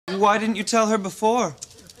Why didn't you tell her before?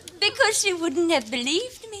 Because she wouldn't have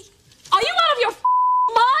believed me. Are you out of your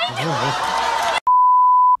mind?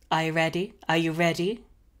 Are you ready? Are you ready?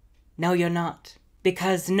 No, you're not.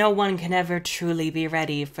 Because no one can ever truly be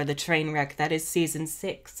ready for the train wreck that is Season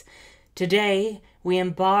 6. Today, we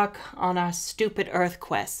embark on our stupid Earth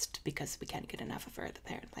quest, because we can't get enough of Earth,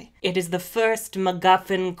 apparently. It is the first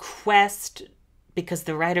MacGuffin quest, because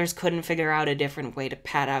the writers couldn't figure out a different way to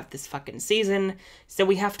pad out this fucking season, so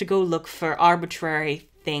we have to go look for arbitrary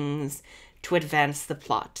things to advance the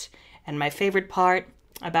plot. And my favorite part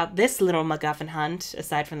about this little MacGuffin hunt,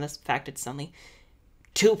 aside from the fact it's only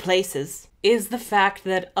 2 places, is the fact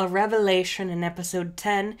that a revelation in episode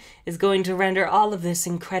 10 is going to render all of this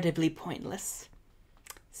incredibly pointless.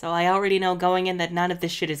 So I already know going in that none of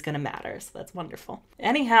this shit is gonna matter, so that's wonderful.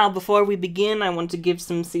 Anyhow, before we begin, I want to give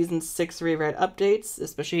some Season 6 rewrite updates,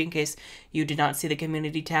 especially in case you did not see the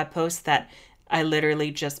community tab post that I literally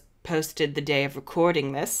just posted the day of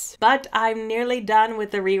recording this. But I'm nearly done with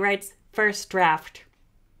the rewrites first draft.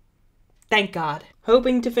 Thank God.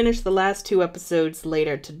 Hoping to finish the last 2 episodes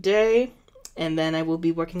later today, and then I will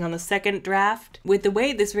be working on the second draft. With the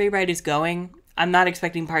way this rewrite is going, I'm not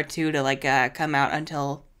expecting part 2 to come out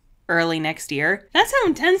until early next year. That's how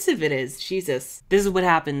intensive it is. Jesus. This is what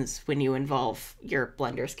happens when you involve your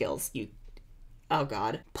Blender skills. Oh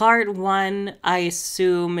God. Part 1, I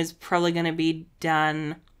assume, is probably gonna be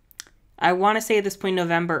done, I want to say at this point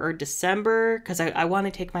November or December, because I want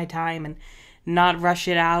to take my time and not rush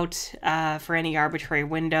it out for any arbitrary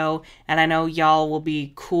window, and I know y'all will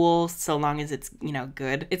be cool so long as it's,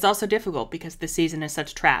 good. It's also difficult because the season is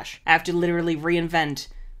such trash. I have to literally reinvent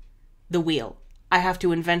the wheel. I have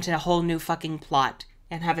to invent a whole new fucking plot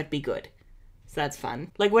and have it be good. So that's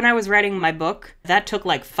fun. Like when I was writing my book, that took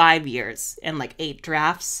 5 years and 8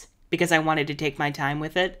 drafts because I wanted to take my time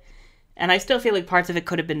with it. And I still feel like parts of it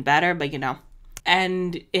could have been better, but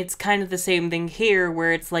And it's kind of the same thing here,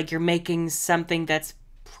 where it's you're making something that's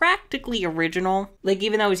practically original.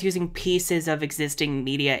 Even though it's using pieces of existing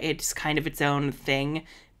media, it's kind of its own thing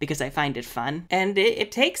because I find it fun. And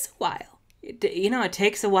it takes a while. It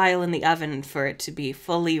takes a while in the oven for it to be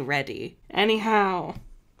fully ready. Anyhow,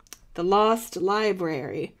 the Lost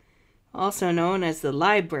Library, also known as the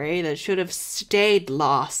library that should have stayed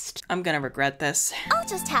lost. I'm gonna regret this. I'll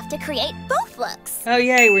just have to create both looks. Oh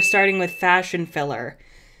yay, we're starting with fashion filler.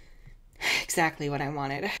 Exactly what I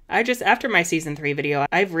wanted. After my season 3 video,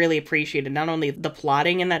 I've really appreciated not only the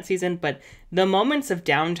plotting in that season, but the moments of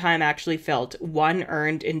downtime actually felt 1,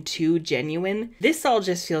 earned and 2, genuine. This all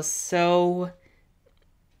just feels so...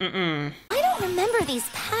 I don't remember these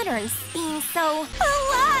patterns being so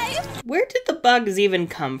alive. Where did the bugs even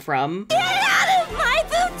come from? Get out of my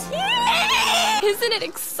boutique! Isn't it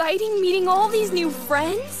exciting meeting all these new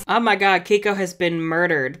friends? Oh my god, Kiko has been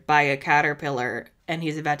murdered by a caterpillar, and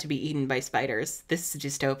he's about to be eaten by spiders. This is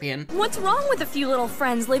dystopian. What's wrong with a few little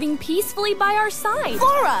friends living peacefully by our side?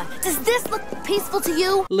 Flora, does this look peaceful to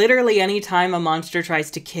you? Literally any time a monster tries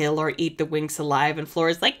to kill or eat the Winx alive, and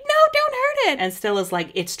Flora's like, no, don't hurt it! And still is like,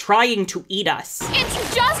 it's trying to eat us.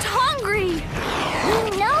 It's just hungry!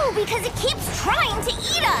 No, because it keeps trying to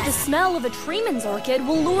eat us! The smell of a Treeman's orchid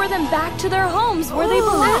will lure them back to their homes where they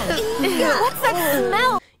belong. What's that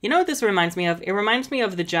smell? You know what this reminds me of? It reminds me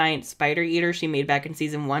of the giant spider eater she made back in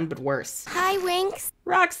season 1, but worse. Hi, Winx.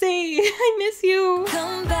 Roxy, I miss you.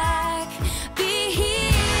 Come back, be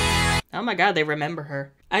here. Oh my god, they remember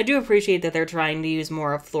her. I do appreciate that they're trying to use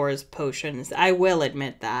more of Flora's potions. I will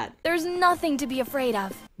admit that. There's nothing to be afraid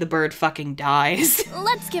of. The bird fucking dies.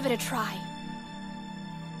 Let's give it a try.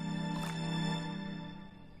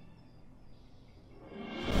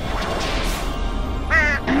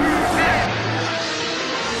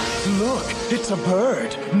 Look, it's a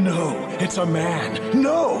bird. No, it's a man.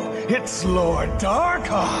 No, it's Lord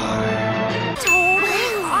Darkheart.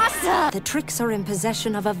 Totally awesome. The tricks are in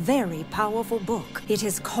possession of a very powerful book. It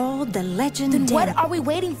is called the Legendarium. Then what are we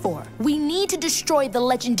waiting for? We need to destroy the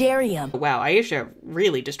Legendarium. Wow, Aisha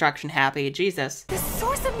really destruction happy. Jesus. The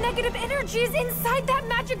source of negative energy is inside that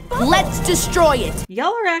magic book. Let's destroy it.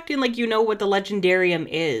 Y'all are acting like you know what the Legendarium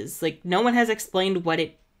is. No one has explained what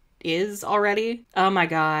it is already. Oh my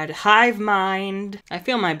god. Hive mind. I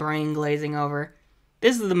feel my brain glazing over.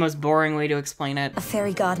 This is the most boring way to explain it. A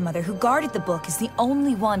fairy godmother who guarded the book is the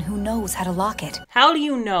only one who knows how to lock it. How do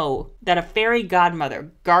you know that a fairy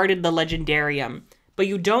godmother guarded the Legendarium, but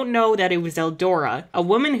you don't know that it was Eldora, a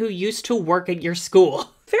woman who used to work at your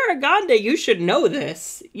school? Faragonda, you should know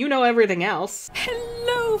this. You know everything else.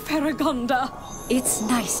 Hello, Faragonda. It's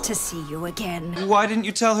nice to see you again. Why didn't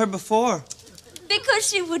you tell her before? Because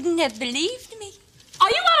she wouldn't have believed me. Are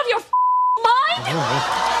you out of your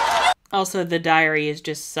mind? Also, the diary is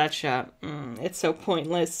just such a... it's so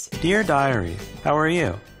pointless. Dear Diary, how are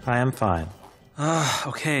you? I am fine.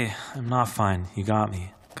 Okay, I'm not fine. You got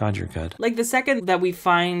me. God, you're good. Like, the second that we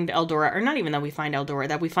find Eldora, or not even that we find Eldora,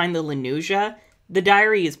 that we find the Lanusia, the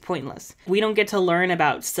diary is pointless. We don't get to learn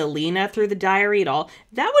about Selena through the diary at all.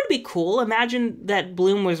 That would be cool. Imagine that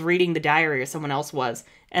Bloom was reading the diary, or someone else was,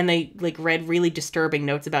 and they, like, read really disturbing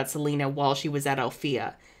notes about Selena while she was at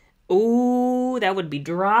Althea. Ooh, that would be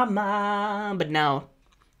drama. But no.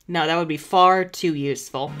 No, that would be far too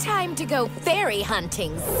useful. Time to go fairy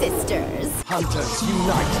hunting, sisters. Hunters,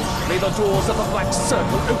 unite! May the doors of the Black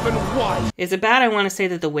Circle open wide! Is it bad? I want to say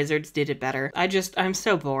that the Wizards did it better. I'm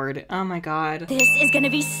so bored. Oh my god. This is gonna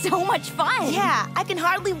be so much fun. Yeah, I can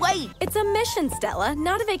hardly wait. It's a mission, Stella,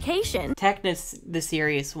 not a vacation. Technus, the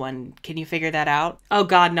serious one. Can you figure that out? Oh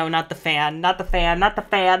god, no, not the fan. Not the fan, not the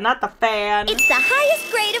fan, not the fan. It's the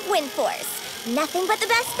highest grade of wind force. Nothing but the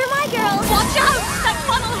best for my girls. Watch out! That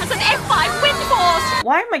funnel has an F5 wind force!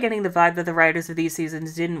 Why am I getting the vibe that the writers of these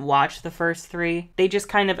seasons didn't watch the first three? They just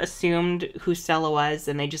kind of assumed who Stella was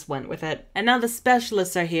and they just went with it. And now the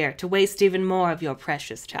specialists are here to waste even more of your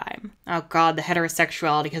precious time. Oh god, the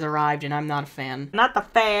heterosexuality has arrived and I'm not a fan. Not the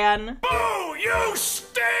fan! Oh, you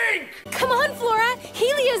stink! Come on, Flora.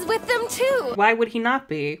 Helia's with them too. Why would he not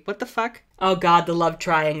be? What the fuck? Oh god, the love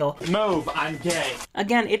triangle. Move, I'm gay.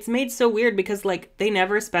 Again, it's made so weird because, like, they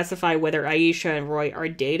never specify whether Aisha and Roy are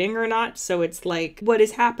dating or not, so it's like, what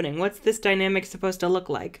is happening? What's this dynamic supposed to look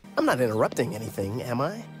like? I'm not interrupting anything, am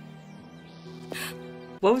I?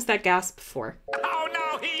 What was that gasp for? Oh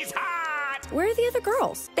no, he's hot! Where are the other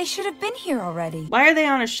girls? They should have been here already. Why are they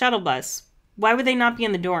on a shuttle bus? Why would they not be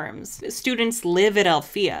in the dorms? Students live at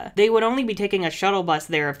Althea. They would only be taking a shuttle bus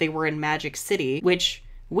there if they were in Magic City, which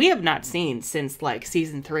we have not seen since, like,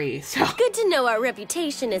 season 3, so... Good to know our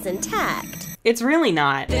reputation is intact. It's really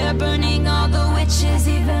not. They're burning all the witches,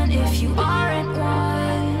 even if you aren't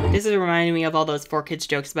one. This is reminding me of all those 4Kids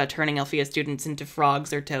jokes about turning Althea students into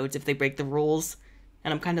frogs or toads if they break the rules.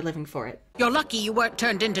 And I'm kind of living for it. You're lucky you weren't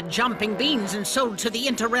turned into jumping beans and sold to the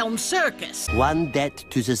Interrealm Circus. One debt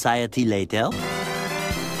to society later.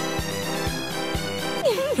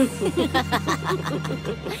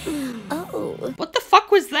 Oh. What the fuck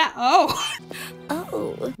was that? Oh!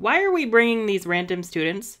 Oh. Why are we bringing these random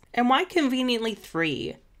students? And why conveniently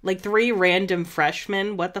 3? Like 3 random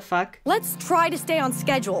freshmen? What the fuck? Let's try to stay on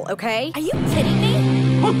schedule, okay? Are you kidding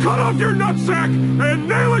me? I'll cut off your nutsack and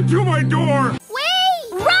nail it to my door!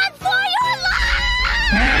 Wait! Run for your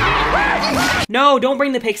life! No, don't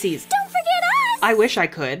bring the pixies! Don't forget us! I wish I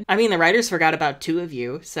could. I mean, the writers forgot about 2 of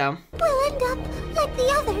you, so... We'll end up like the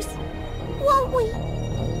others, won't we?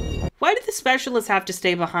 Why do the specialists have to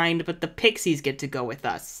stay behind, but the pixies get to go with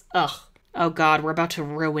us? Ugh. Oh god, we're about to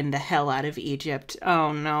ruin the hell out of Egypt.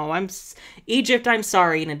 Oh no, Egypt, I'm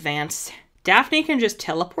sorry in advance. Daphne can just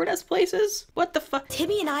teleport us places? What the fuck?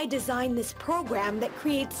 Timmy and I designed this program that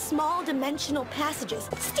creates small dimensional passages.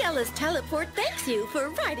 Stella's teleport thanks you for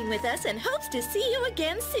riding with us and hopes to see you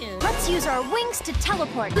again soon. Let's use our wings to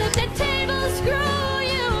teleport. Let the table screw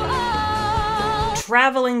you all.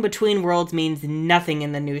 Traveling between worlds means nothing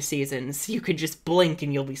in the new seasons. You could just blink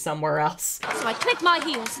and you'll be somewhere else. So I click my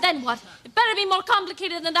heels, then what? It better be more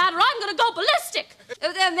complicated than that or I'm gonna go ballistic!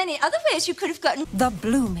 Oh, there are many other ways you could have gotten The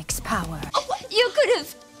Bloomix power. Oh, you could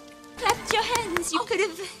have clapped your hands. You could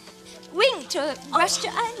have winked or brushed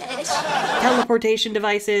your eyelash. Teleportation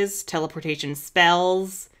devices, teleportation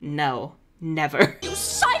spells. No, never. You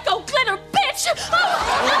psycho glitter bitch!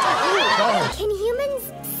 Can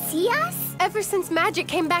humans see us? Ever since magic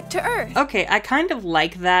came back to Earth. Okay, I kind of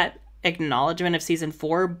like that acknowledgement of season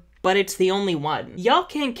 4, but it's the only one. Y'all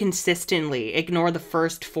can't consistently ignore the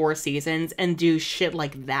first 4 seasons and do shit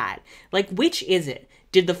like that. Like, which is it?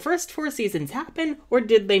 Did the first 4 seasons happen, or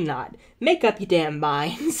did they not? Make up your damn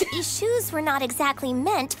minds. These shoes were not exactly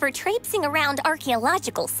meant for traipsing around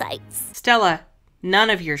archaeological sites. Stella, none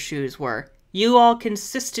of your shoes were. You all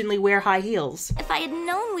consistently wear high heels. If I had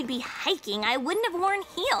known we'd be hiking, I wouldn't have worn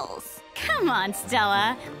heels. Come on,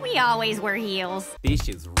 Stella. We always wear heels. These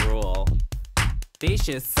shoes rule. These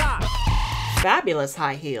shoes suck. Fabulous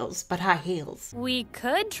high heels, but high heels. We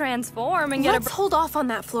could transform and Let's hold off on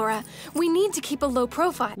that, Flora. We need to keep a low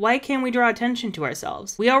profile. Why can't we draw attention to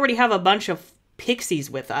ourselves? We already have a bunch of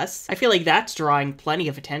pixies with us. I feel like that's drawing plenty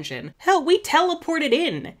of attention. Hell, we teleported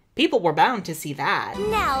in. People were bound to see that.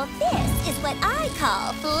 Now this is what I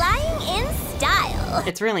call flying in style.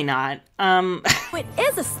 It's really not. It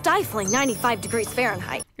is a stifling 95 degrees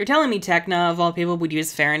Fahrenheit. You're telling me Tekna, of all people, would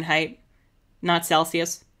use Fahrenheit, not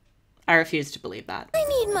Celsius? I refuse to believe that. I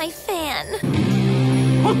need my fan.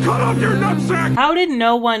 I'll cut off your nutsack! How did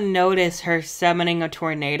no one notice her summoning a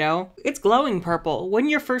tornado? It's glowing purple. Wouldn't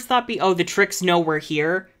your first thought be, oh, the tricks know we're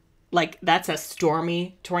here? Like, that's a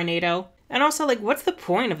stormy tornado? And also, like, what's the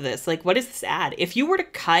point of this? Like, what does this add? If you were to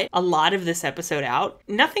cut a lot of this episode out,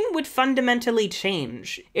 nothing would fundamentally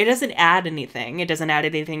change. It doesn't add anything. It doesn't add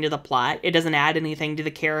anything to the plot. It doesn't add anything to the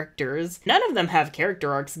characters. None of them have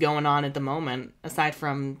character arcs going on at the moment, aside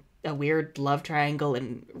from a weird love triangle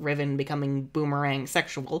and Riven becoming boomerang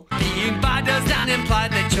sexual. Being bi does not imply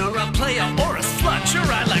that you're a player or a slut. Sure,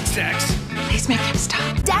 I like sex. Please make him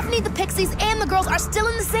stop. Daphne, the pixies, and the girls are still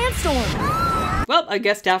in the sandstorm. Well, I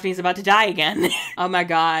guess Daphne's about to die again. Oh my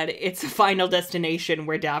god, it's a final destination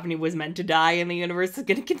where Daphne was meant to die and the universe is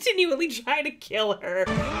gonna continually try to kill her.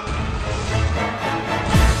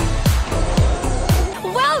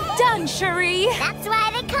 Well done, Cherie! That's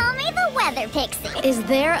why they call me the Weather Pixie. Is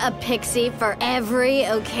there a pixie for every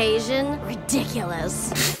occasion?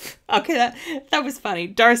 Ridiculous. Okay, that was funny.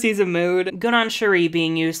 Darcy's a mood. Good on Cherie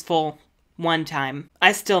being useful one time.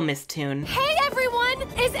 I still miss Toon. Hey everyone!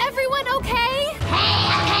 Is everyone okay? Pay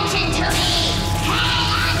attention to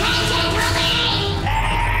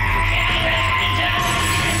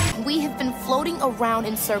me! We have been floating around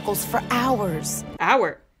in circles for hours.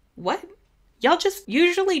 Hour? What? Y'all just,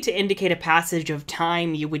 usually to indicate a passage of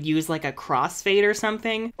time, you would use like a crossfade or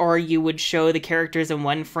something, or you would show the characters in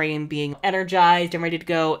one frame being energized and ready to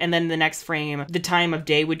go, and then the next frame, the time of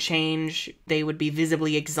day would change, they would be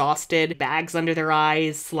visibly exhausted, bags under their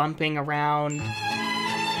eyes, slumping around.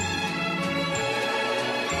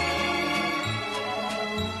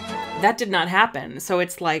 That did not happen, so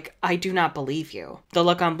it's like, I do not believe you. The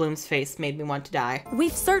look on Bloom's face made me want to die.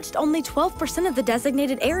 We've searched only 12% of the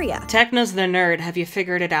designated area. Techno's the nerd, have you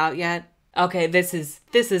figured it out yet? Okay, this is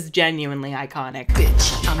genuinely iconic.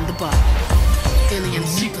 Bitch, I'm the bomb. Alien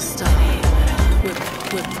superstar.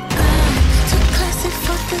 Too classic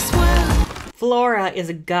for this world. Flora is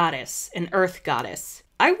a goddess, an earth goddess.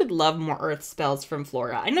 I would love more earth spells from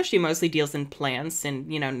Flora. I know she mostly deals in plants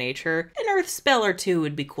and, you know, nature. An earth spell or two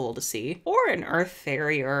would be cool to see. Or an earth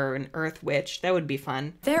fairy or an earth witch. That would be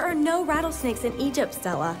fun. There are no rattlesnakes in Egypt,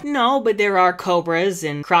 Stella. No, but there are cobras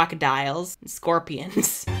and crocodiles and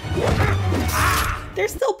scorpions.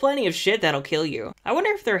 There's still plenty of shit that'll kill you. I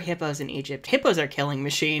wonder if there are hippos in Egypt. Hippos are killing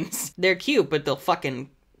machines. They're cute, but they'll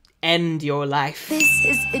fucking end your life. This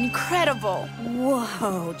is incredible.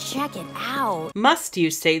 Whoa, check it out. Must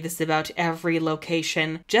you say this about every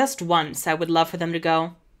location? Just once, I would love for them to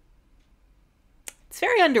go. It's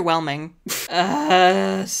very underwhelming.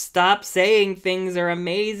 Stop saying things are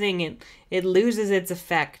amazing. It loses its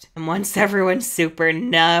effect. And once everyone's super,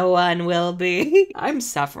 no one will be. I'm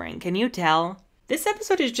suffering, can you tell? This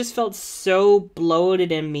episode has just felt so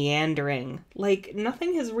bloated and meandering. Like,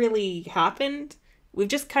 nothing has really happened. We've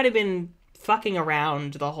just kind of been fucking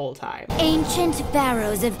around the whole time. Ancient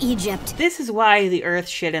pharaohs of Egypt. This is why the Earth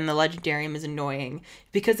shit in the Legendarium is annoying.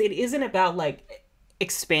 Because it isn't about, like,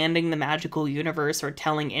 expanding the magical universe or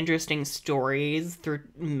telling interesting stories through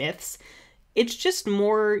myths. It's just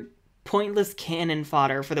more pointless cannon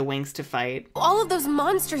fodder for the Winx to fight. All of those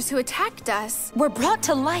monsters who attacked us were brought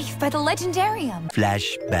to life by the Legendarium.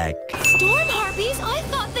 Flashback. Storm harpies? I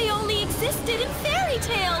thought they only existed in fairy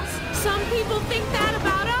tales. Some people think that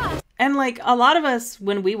about us. And like a lot of us,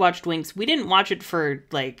 when we watched Winx, we didn't watch it for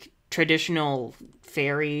like traditional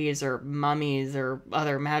fairies or mummies or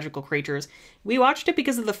other magical creatures. We watched it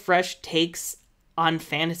because of the fresh takes on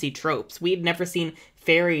fantasy tropes. We'd never seen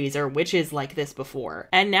fairies or witches like this before.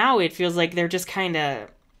 And now it feels like they're just kind of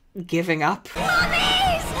giving up.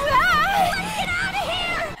 Mummies! Let's get out of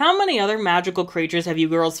here! How many other magical creatures have you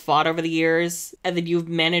girls fought over the years and that you've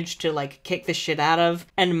managed to like kick the shit out of?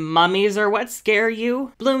 And mummies are what scare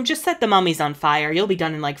you? Bloom, just set the mummies on fire. You'll be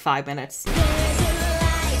done in like 5 minutes.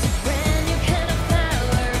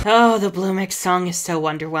 Oh, the Bloomix song is so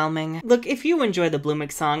underwhelming. Look, if you enjoy the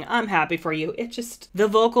Bloomix song, I'm happy for you. It just, the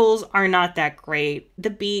vocals are not that great. The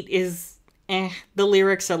beat is the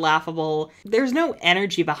lyrics are laughable. There's no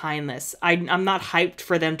energy behind this. I'm not hyped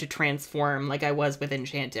for them to transform like I was with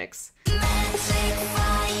Enchantix.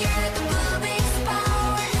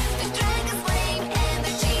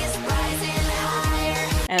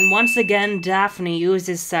 And once again, Daphne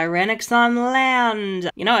uses Sirenics on land.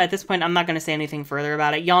 You know, at this point, I'm not gonna say anything further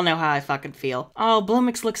about it. Y'all know how I fucking feel. Oh,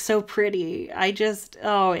 Bloomix looks so pretty.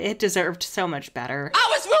 Oh, it deserved so much better. I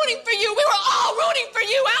was rooting for you. We were all rooting for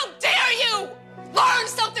you. How dare you? Learn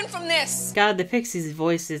something from this. God, the Pixies'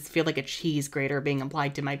 voices feel like a cheese grater being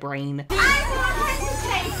applied to my brain.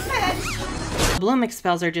 Bloomix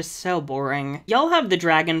spells are just so boring. Y'all have the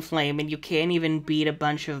dragon flame and you can't even beat a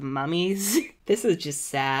bunch of mummies. This is just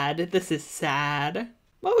sad. This is sad.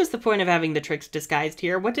 What was the point of having the tricks disguised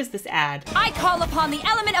here? What does this add? I call upon the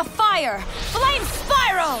element of fire! Flame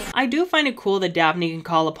Spiral! I do find it cool that Daphne can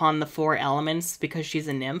call upon the 4 elements because she's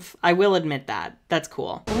a nymph. I will admit that. That's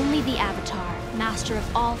cool. Only the Avatar, master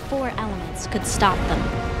of all 4 elements, could stop them.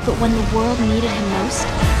 But when the world needed him most...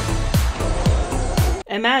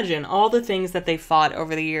 Imagine all the things that they fought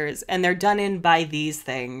over the years, and they're done in by these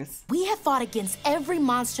things. We have fought against every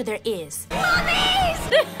monster there is.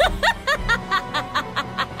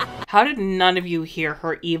 How did none of you hear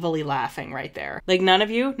her evilly laughing right there? Like, none of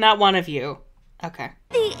you? Not one of you. Okay.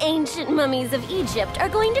 The ancient mummies of Egypt are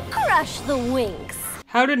going to crush the Winx.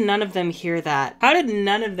 How did none of them hear that? How did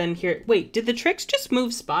none of them hear... Wait, did the tricks just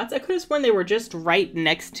move spots? I could have sworn they were just right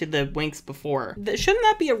next to the Winx before. Shouldn't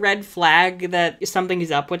that be a red flag that something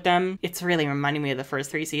is up with them? It's really reminding me of the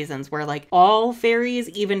first 3 seasons where, like, all fairies,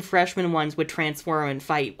 even freshman ones, would transform and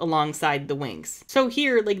fight alongside the Winx. So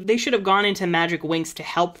here, like, they should have gone into Magic Winx to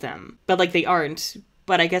help them. But, like, they aren't.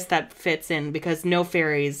 But I guess that fits in because no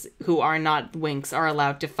fairies who are not Winx are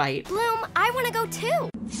allowed to fight. Bloom, I want to go too.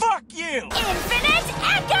 Fuck you! Infinite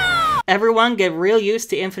Echo! Everyone get real used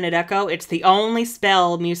to Infinite Echo. It's the only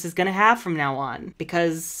spell Musa's gonna have from now on.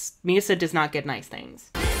 Because Musa does not get nice things.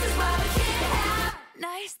 This is why we can't have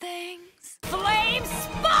nice things. Flame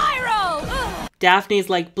Spiral! Daphne's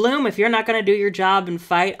like, Bloom, if you're not gonna do your job and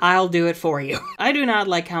fight, I'll do it for you. I do not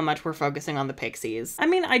like how much we're focusing on the pixies. I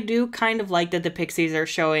mean, I do kind of like that the pixies are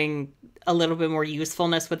showing a little bit more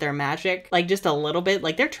usefulness with their magic. Like, just a little bit.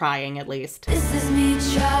 Like, they're trying, at least. This is me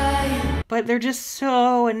trying. But they're just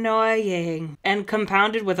so annoying. And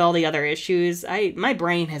compounded with all the other issues, my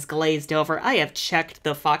brain has glazed over. I have checked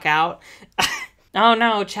the fuck out. Oh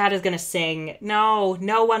no, Chad is gonna sing. No,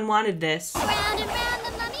 no one wanted this. Round and round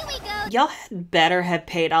the mummy we go. Y'all had better have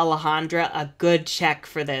paid Alejandra a good check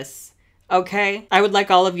for this. Okay? I would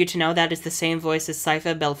like all of you to know that is the same voice as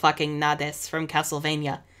Saifa Belfucking-Nades from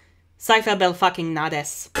Castlevania. Saifa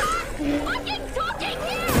Belfucking-Nades.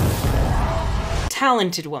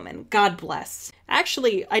 Talented woman. God bless.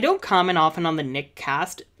 Actually, I don't comment often on the Nick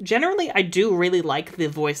cast. Generally, I do really like the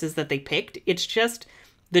voices that they picked. It's just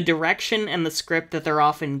the direction and the script that they're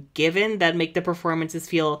often given that make the performances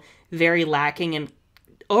feel very lacking and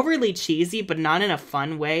overly cheesy, but not in a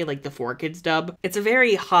fun way like the 4Kids dub. It's a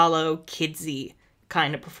very hollow, kidsy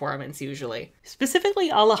kind of performance usually. Specifically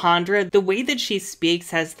Alejandra, the way that she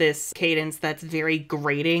speaks has this cadence that's very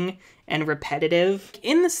grating and repetitive.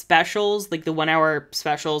 In the specials, like the 1-hour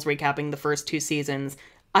specials recapping the first 2 seasons,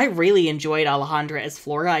 I really enjoyed Alejandra as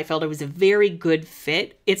Flora. I felt it was a very good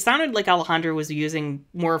fit. It sounded like Alejandra was using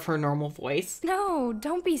more of her normal voice. No,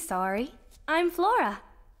 don't be sorry. I'm Flora.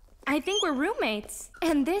 I think we're roommates.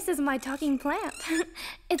 And this is my talking plant.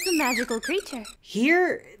 It's a magical creature.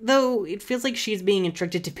 Here, though, it feels like she's being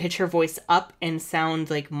instructed to pitch her voice up and sound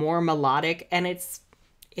like more melodic, and it's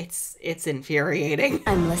infuriating.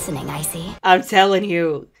 I'm listening, Icy. I'm telling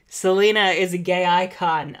you. Selena is a gay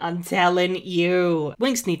icon. I'm telling you.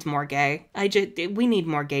 Winx needs more gay. We need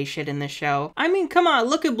more gay shit in this show. I mean, come on,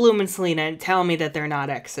 look at Bloom and Selena and tell me that they're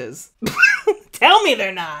not exes. Tell me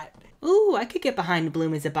they're not. Ooh, I could get behind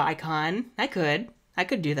Bloom as a bicon. I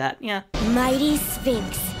could do that, yeah. Mighty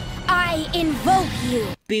Sphinx, I invoke you.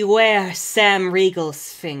 Beware Sam Riegel,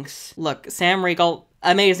 Sphinx. Look, Sam Riegel,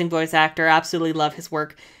 amazing voice actor, absolutely love his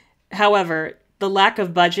work. However, the lack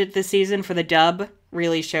of budget this season for the dub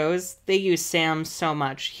really shows. They use Sam so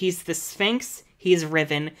much. He's the Sphinx, he's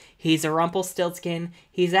Riven, he's a Rumpelstiltskin,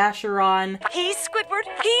 he's Acheron. He's Squidward,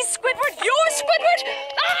 you're Squidward,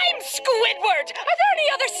 I'm Squidward! Are there any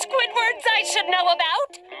other Squidwards I should know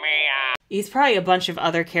about? He's probably a bunch of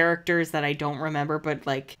other characters that I don't remember, but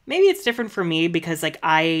like, maybe it's different for me because like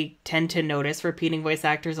I tend to notice repeating voice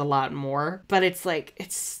actors a lot more, but it's like,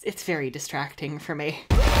 it's very distracting for me.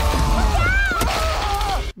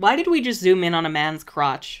 Why did we just zoom in on a man's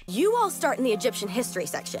crotch? You all start in the Egyptian history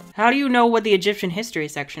section. How do you know what the Egyptian history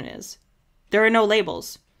section is? There are no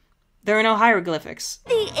labels. There are no hieroglyphics.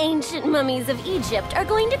 The ancient mummies of Egypt are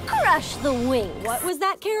going to crush the Winx. What was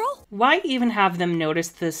that, Carol? Why even have them notice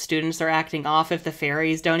the students are acting off if the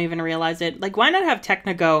fairies don't even realize it? Like, why not have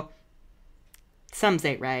Techna go, "Some's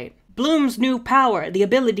ain't right." Bloom's new power, the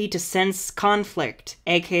ability to sense conflict,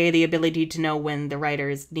 aka the ability to know when the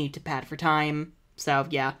writers need to pad for time. So,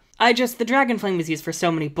 yeah. The Dragon Flame is used for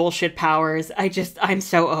so many bullshit powers. I'm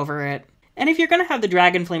so over it. And if you're gonna have the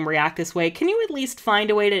Dragon Flame react this way, can you at least find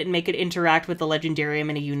a way to make it interact with the Legendarium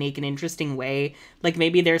in a unique and interesting way? Like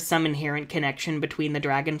maybe there's some inherent connection between the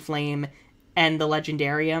Dragon Flame and the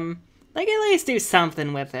Legendarium? Like at least do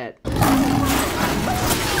something with it.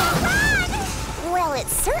 Well,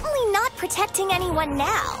 it's certainly not protecting anyone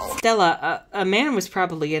now. Stella, a man was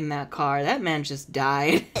probably in that car. That man just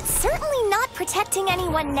died. It's certainly not protecting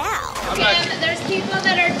anyone now. Tim, there's people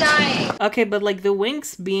that are dying. Okay, but like the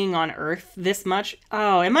Winx being on Earth this much?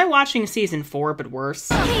 Oh, am I watching season 4 but worse?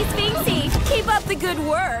 Hey, Sphinxy, keep up the good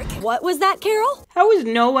work. What was that, Carol? How is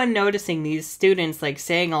no one noticing these students like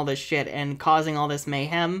saying all this shit and causing all this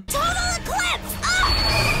mayhem? Total eclipse!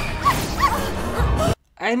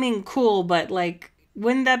 I mean, cool, but like,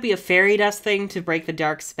 wouldn't that be a fairy dust thing to break the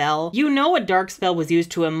dark spell? You know a dark spell was used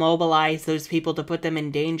to immobilize those people to put them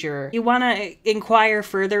in danger. You wanna inquire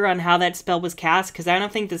further on how that spell was cast? Because I don't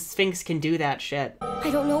think the Sphinx can do that shit. I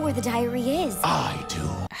don't know where the diary is. I do.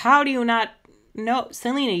 How do you not know?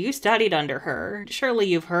 Selena, you studied under her. Surely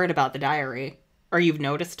you've heard about the diary. Or you've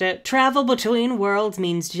noticed it. Travel between worlds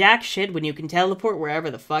means jack shit when you can teleport wherever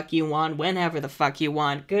the fuck you want, whenever the fuck you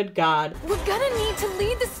want. Good God. We're gonna need to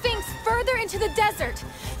lead the Sphinx further into the desert.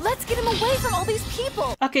 Let's get him away from all these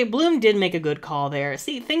people. Okay, Bloom did make a good call there.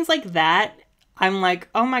 See, things like that, I'm like,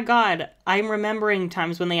 oh my God, I'm remembering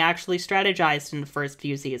times when they actually strategized in the first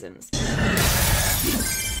few seasons.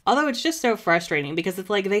 Although it's just so frustrating because it's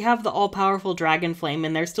like they have the all-powerful dragon flame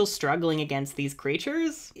and they're still struggling against these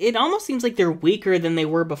creatures. It almost seems like they're weaker than they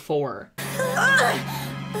were before.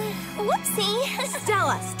 Whoopsie.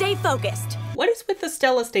 Stella, stay focused. What is with the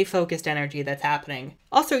Stella stay focused energy that's happening?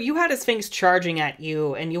 Also, you had a Sphinx charging at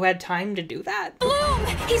you and you had time to do that? Bloom,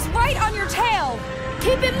 he's right on your tail.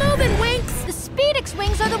 Keep it moving, Winx. The Speedix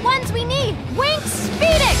wings are the ones we need. Winx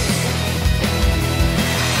Speedix!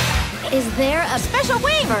 Is there a special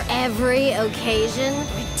wing for every occasion?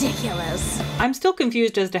 Ridiculous. I'm still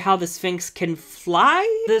confused as to how the Sphinx can fly.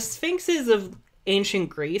 The Sphinxes of ancient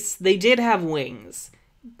Greece, they did have wings,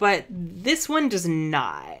 but this one does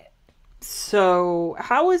not. So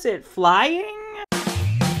how is it flying? Fly,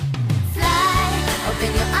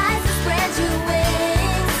 open your eyes and spread your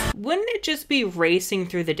wings. Wouldn't it just be racing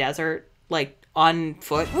through the desert, like on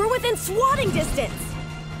foot? We're within swatting distance.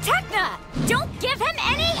 Techna, don't give him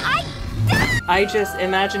any idea. I just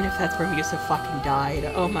imagine if that's where Musa fucking died.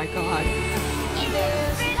 Oh my God.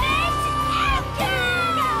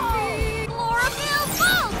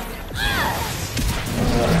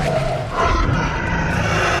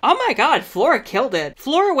 Oh my God, Flora killed it.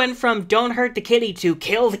 Flora went from don't hurt the kitty to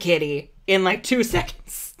kill the kitty in like 2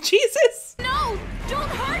 seconds. Jesus. No, don't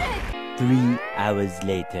hurt it. 3 hours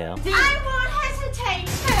later. I won't hesitate.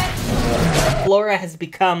 Flora has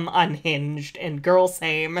become unhinged and girl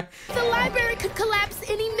same. The library could collapse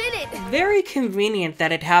any minute. Very convenient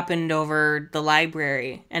that it happened over the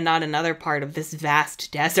library and not another part of this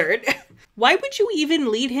vast desert. Why would you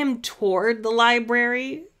even lead him toward the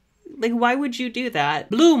library? Like, why would you do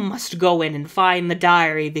that? Bloom must go in and find the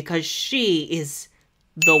diary because she is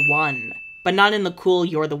the one. But not in the cool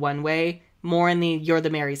you're the one way. More in the you're the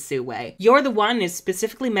Mary Sue way. You're the one is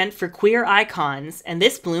specifically meant for queer icons, and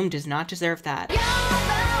this Bloom does not deserve that. Hey,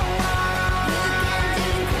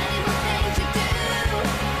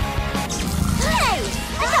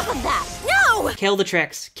 enough of that. No! Kill the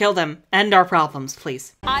tricks. Kill them. End our problems,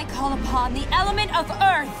 please. I call upon the element of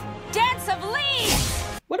earth. Dance of leaves.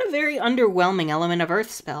 What a very underwhelming element of earth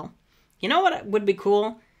spell. You know what would be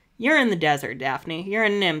cool? You're in the desert, Daphne. You're a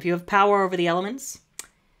nymph. You have power over the elements.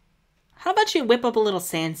 How about you whip up a little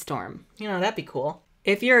sandstorm? You know, that'd be cool.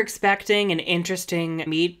 If you're expecting an interesting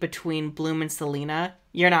meet between Bloom and Selena,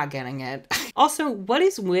 you're not getting it. Also, what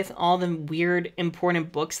is with all the weird,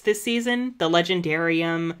 important books this season? The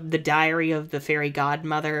Legendarium, the Diary of the Fairy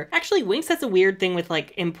Godmother. Actually, Winx has a weird thing with,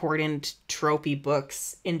 like, important tropey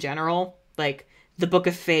books in general. Like, the Book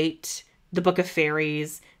of Fate, the Book of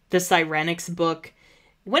Fairies, the Cyrenix book.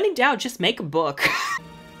 When in doubt, just make a book.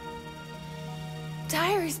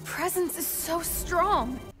 Diary's presence is so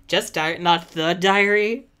strong. Just not the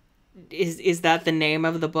diary? Is that the name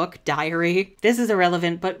of the book? Diary? This is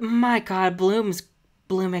irrelevant, but my God,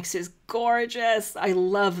 Bloomix is gorgeous. I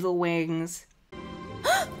love the wings.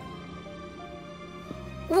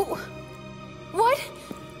 What?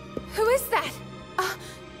 Who is that?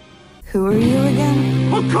 Who are you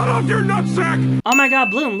again? I'll cut off your nutsack! Oh my God,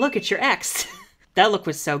 Bloom, look, it's your ex. That look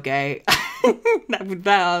was so gay.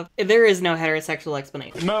 There is no heterosexual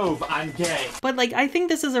explanation. Move, I'm gay. But, like, I think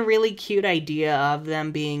this is a really cute idea of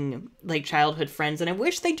them being, like, childhood friends, and I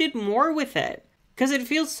wish they did more with it. Because it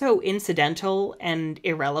feels so incidental and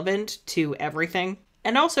irrelevant to everything.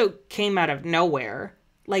 And also came out of nowhere.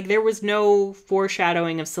 Like, there was no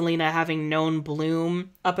foreshadowing of Selena having known Bloom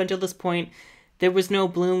up until this point. There was no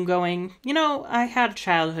Bloom going, you know, I had a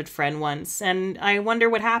childhood friend once, and I wonder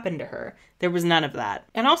what happened to her. There was none of that.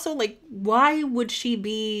 And also, like, why would she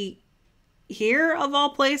be Here, of all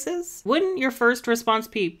places? Wouldn't your first response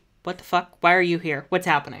be, what the fuck? Why are you here? What's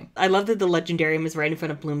happening? I love that the Legendarium is right in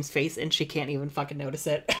front of Bloom's face and she can't even fucking notice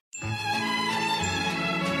it.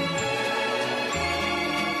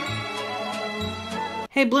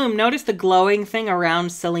 Hey Bloom, notice the glowing thing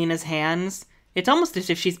around Selena's hands? It's almost as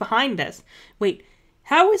if she's behind us. Wait,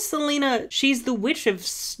 how is Selena... She's the witch of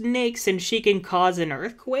snakes and she can cause an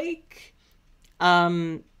earthquake?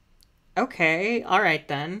 Okay, alright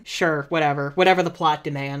then. Sure, whatever. Whatever the plot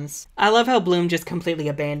demands. I love how Bloom just completely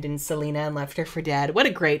abandoned Selena and left her for dead. What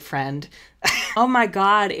a great friend. Oh my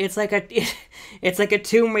god, it's like a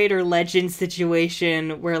Tomb Raider Legend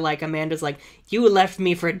situation where like Amanda's like, you left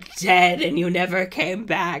me for dead and you never came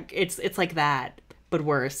back. It's like that, but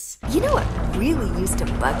worse. You know what really used to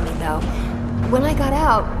bug me though? When I got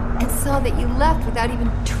out and saw that you left without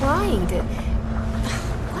even trying to...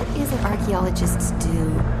 What is it archaeologists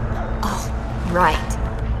do? Oh, right.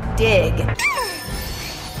 Dig.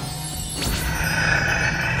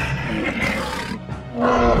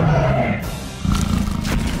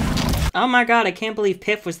 Oh my god, I can't believe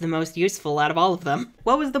Piff was the most useful out of all of them.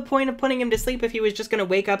 What was the point of putting him to sleep if he was just gonna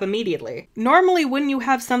wake up immediately? Normally, wouldn't you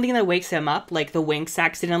have something that wakes him up, like the Winx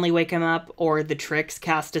accidentally wake him up, or the Tricks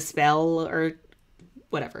cast a spell, or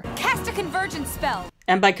whatever. Cast a convergence spell!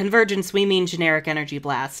 And by convergence, we mean generic energy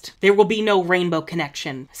blast. There will be no rainbow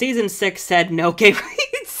connection. Season 6 said no gay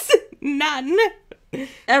rights. None.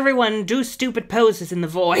 Everyone do stupid poses in the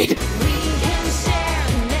void.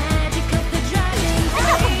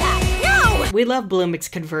 We love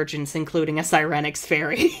Bloomix convergence, including a Sirenix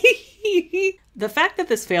fairy. The fact that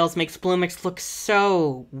this fails makes Bloomix look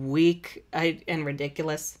so weak and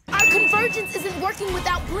ridiculous. Our convergence isn't working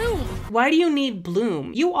without Bloom. Why do you need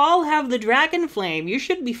Bloom? You all have the Dragon Flame. You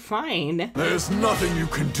should be fine. There's nothing you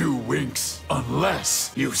can do, Winx,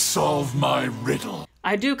 unless you solve my riddle.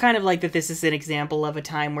 I do kind of like that this is an example of a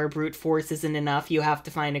time where brute force isn't enough. You have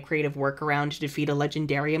to find a creative workaround to defeat a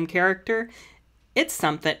Legendarium character. It's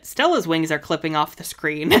something. Stella's wings are clipping off the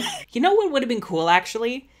screen. You know what would have been cool,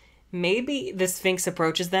 actually? Maybe the Sphinx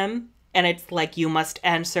approaches them, and it's like, you must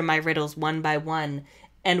answer my riddles one by one.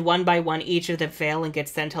 And one by one, each of them fail and get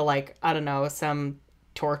sent to, like, I don't know, some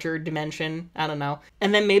torture dimension. I don't know.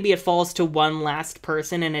 And then maybe it falls to one last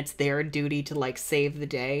person, and it's their duty to, like, save the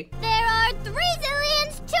day. There are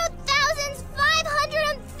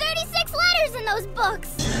 3,002,536 letters in those books.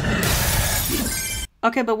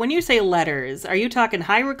 Okay, but when you say letters, are you talking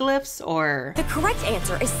hieroglyphs or... The correct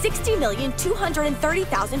answer is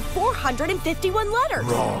 60,230,451 letters.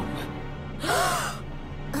 Wrong.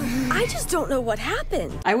 I just don't know what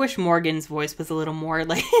happened. I wish Morgan's voice was a little more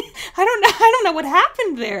like, I don't know what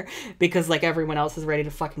happened there. Because like everyone else is ready to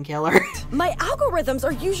fucking kill her. My algorithms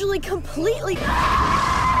are usually completely...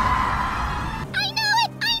 I know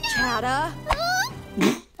it! Chatta.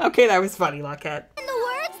 Okay, that was funny, Lockette. In the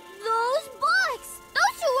words, those books.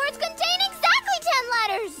 Those two words contain exactly 10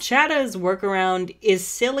 letters. Chatta's workaround is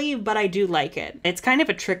silly, but I do like it. It's kind of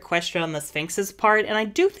a trick question on the Sphinx's part, and I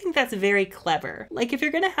do think that's very clever. Like, if you're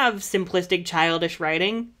gonna have simplistic, childish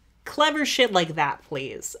writing, clever shit like that,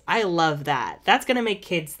 please. I love that. That's gonna make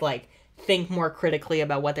kids, like, think more critically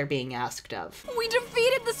about what they're being asked of. We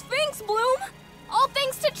defeated the Sphinx, Bloom! All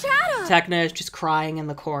thanks to Chatta! Techna is just crying in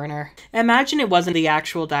the corner. Imagine it wasn't the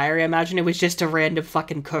actual diary. Imagine it was just a random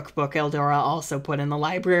fucking cookbook Eldora also put in the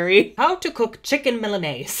library. How to cook chicken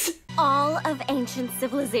Milanese. All of ancient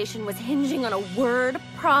civilization was hinging on a word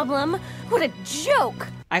problem? What a joke!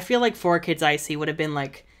 I feel like 4Kids Icy would have been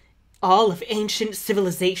like, all of ancient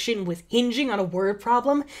civilization was hinging on a word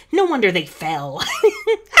problem? No wonder they fell.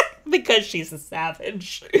 Because she's a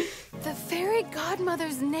savage. The fairy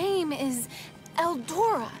godmother's name is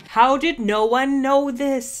Eldora. How did no one know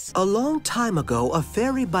this? A long time ago, a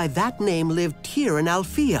fairy by that name lived here in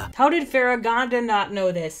Alfea. How did Faragonda not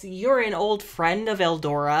know this? You're an old friend of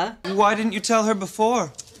Eldora. Why didn't you tell her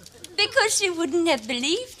before? Because she wouldn't have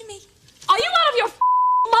believed me. Are you out of your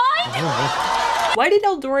mind? Why did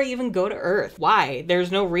Eldora even go to Earth? Why?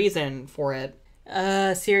 There's no reason for it.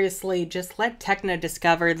 Seriously, just let Techna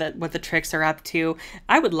discover that what the Tricks are up to.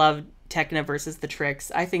 I would love Techna versus the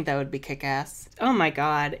Tricks. I think that would be kick-ass. Oh my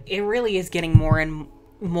god, it really is getting more and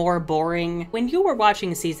more boring. When you were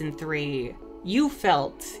watching season 3, you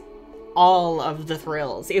felt all of the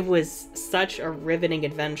thrills. It was such a riveting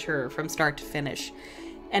adventure from start to finish.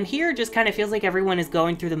 And here it just kind of feels like everyone is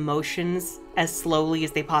going through the motions as slowly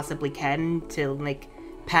as they possibly can to, like,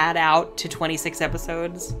 pad out to 26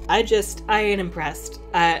 episodes. I ain't impressed.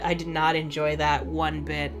 I did not enjoy that one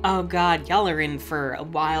bit. Oh god, y'all are in for a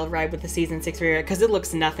wild ride with the season 6 rewrite, because it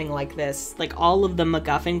looks nothing like this. Like, all of the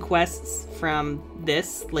MacGuffin quests from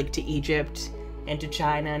this, like to Egypt and to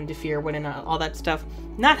China and to Fearwood and all that stuff,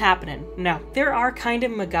 not happening. No. There are kind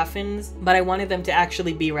of MacGuffins, but I wanted them to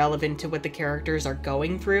actually be relevant to what the characters are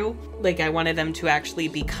going through. Like, I wanted them to actually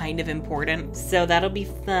be kind of important. So that'll be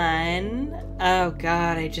fun. Oh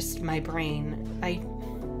god, my brain.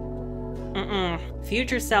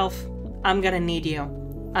 Future self, I'm gonna need you.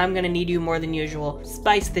 I'm gonna need you more than usual.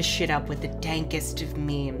 Spice this shit up with the dankest of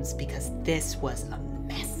memes, because this was a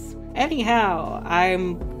mess. Anyhow,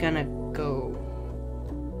 I'm gonna go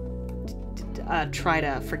try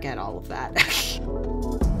to forget all of that.